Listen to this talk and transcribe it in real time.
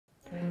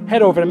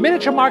Head over to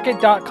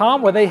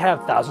miniaturemarket.com where they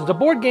have thousands of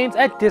board games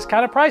at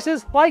discounted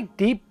prices like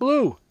Deep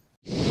Blue.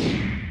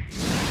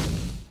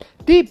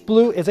 Deep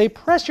Blue is a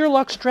press your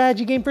luck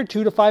strategy game for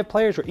 2 to 5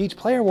 players where each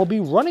player will be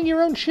running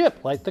your own ship.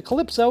 Like the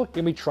Calypso, you're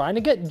going to be trying to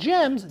get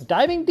gems,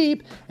 diving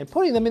deep, and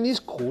putting them in these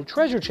cool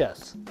treasure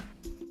chests.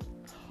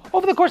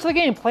 Over the course of the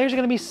game, players are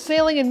going to be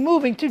sailing and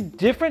moving to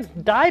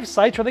different dive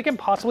sites where they can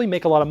possibly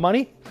make a lot of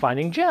money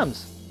finding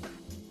gems.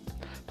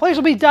 Players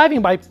will be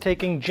diving by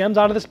taking gems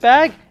out of this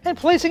bag and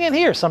placing it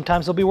here.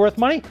 Sometimes they'll be worth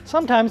money,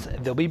 sometimes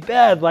they'll be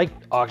bad, like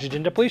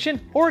oxygen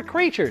depletion or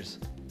creatures.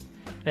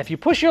 And if you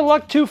push your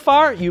luck too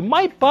far, you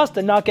might bust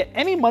and not get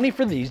any money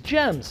for these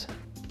gems.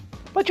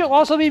 But you'll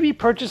also be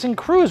purchasing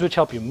crews which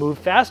help you move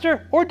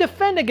faster or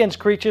defend against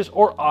creatures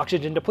or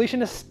oxygen depletion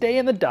to stay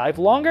in the dive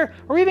longer,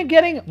 or even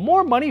getting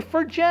more money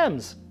for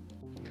gems.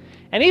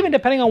 And even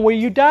depending on where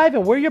you dive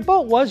and where your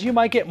boat was, you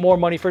might get more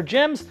money for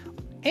gems,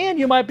 and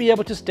you might be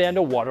able to stay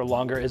underwater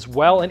longer as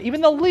well, and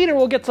even the leader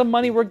will get some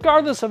money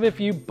regardless of if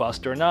you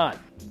bust or not.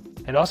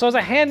 It also has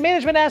a hand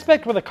management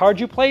aspect where the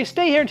cards you play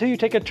stay here until you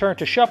take a turn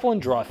to shuffle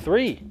and draw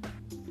 3.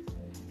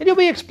 And you'll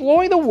be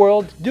exploring the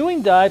world,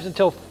 doing dives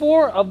until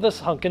 4 of the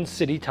sunken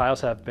city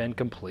tiles have been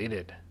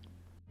completed.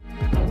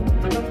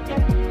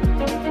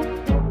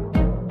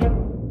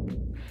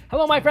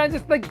 Hello my friends,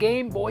 it's the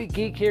Game Boy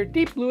Geek here.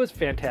 Deep Blue is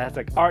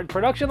fantastic art and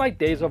production like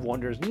Days of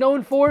Wonder is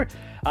known for.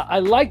 I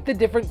like the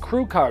different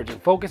crew cards and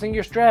focusing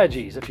your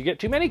strategies. If you get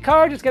too many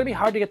cards, it's going to be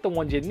hard to get the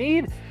ones you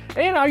need.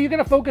 And are you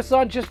going to focus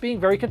on just being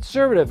very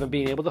conservative and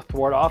being able to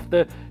thwart off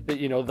the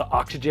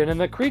oxygen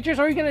and the creatures?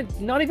 Or are you going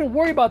to not even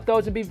worry about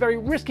those and be very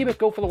risky but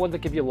go for the ones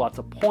that give you lots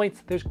of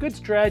points? There's good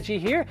strategy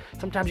here.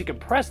 Sometimes you can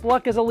press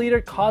luck as a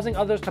leader, causing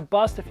others to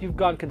bust if you've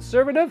gone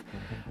conservative.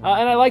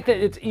 And I like that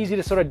it's easy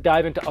to sort of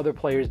dive into other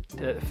players'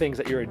 things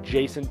that you're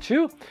adjacent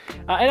to.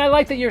 And I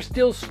like that you're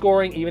still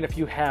scoring even if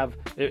you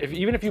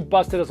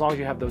busted, as long as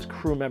you have those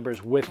crew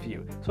members with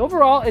you. So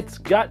overall, it's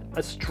got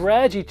a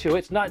strategy to it.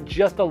 It's not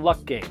just a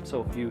luck game.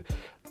 So if you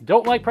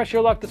don't like press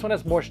your luck, this one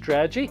has more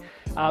strategy.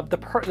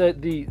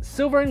 The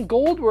silver and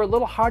gold were a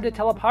little hard to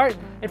tell apart.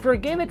 And for a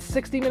game that's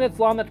 60 minutes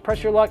long, that's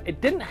press your luck,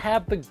 it didn't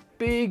have the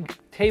big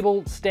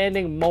table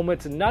standing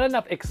moments and not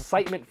enough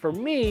excitement for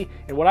me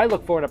in what I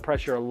look for in a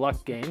press your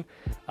luck game.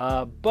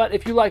 But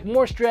if you like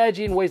more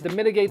strategy and ways to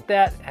mitigate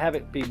that, have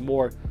it be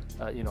more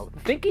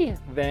thinky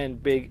than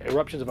big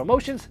eruptions of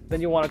emotions, then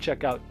you'll want to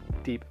check out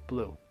Deep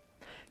Blue.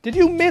 Did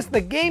you miss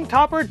the Game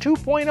Topper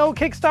 2.0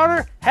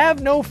 Kickstarter?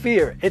 Have no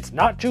fear, it's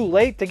not too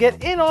late to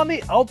get in on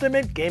the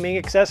ultimate gaming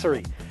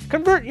accessory.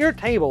 Convert your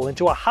table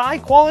into a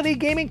high-quality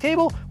gaming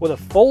table with a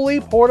fully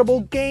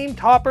portable Game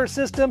Topper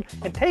system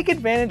and take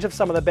advantage of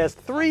some of the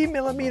best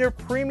 3mm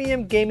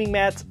premium gaming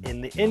mats in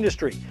the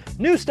industry.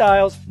 New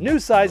styles, new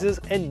sizes,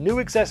 and new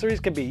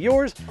accessories can be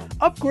yours.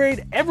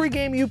 Upgrade every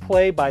game you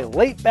play by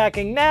late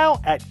backing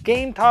now at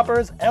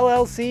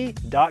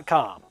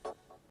GameToppersLLC.com.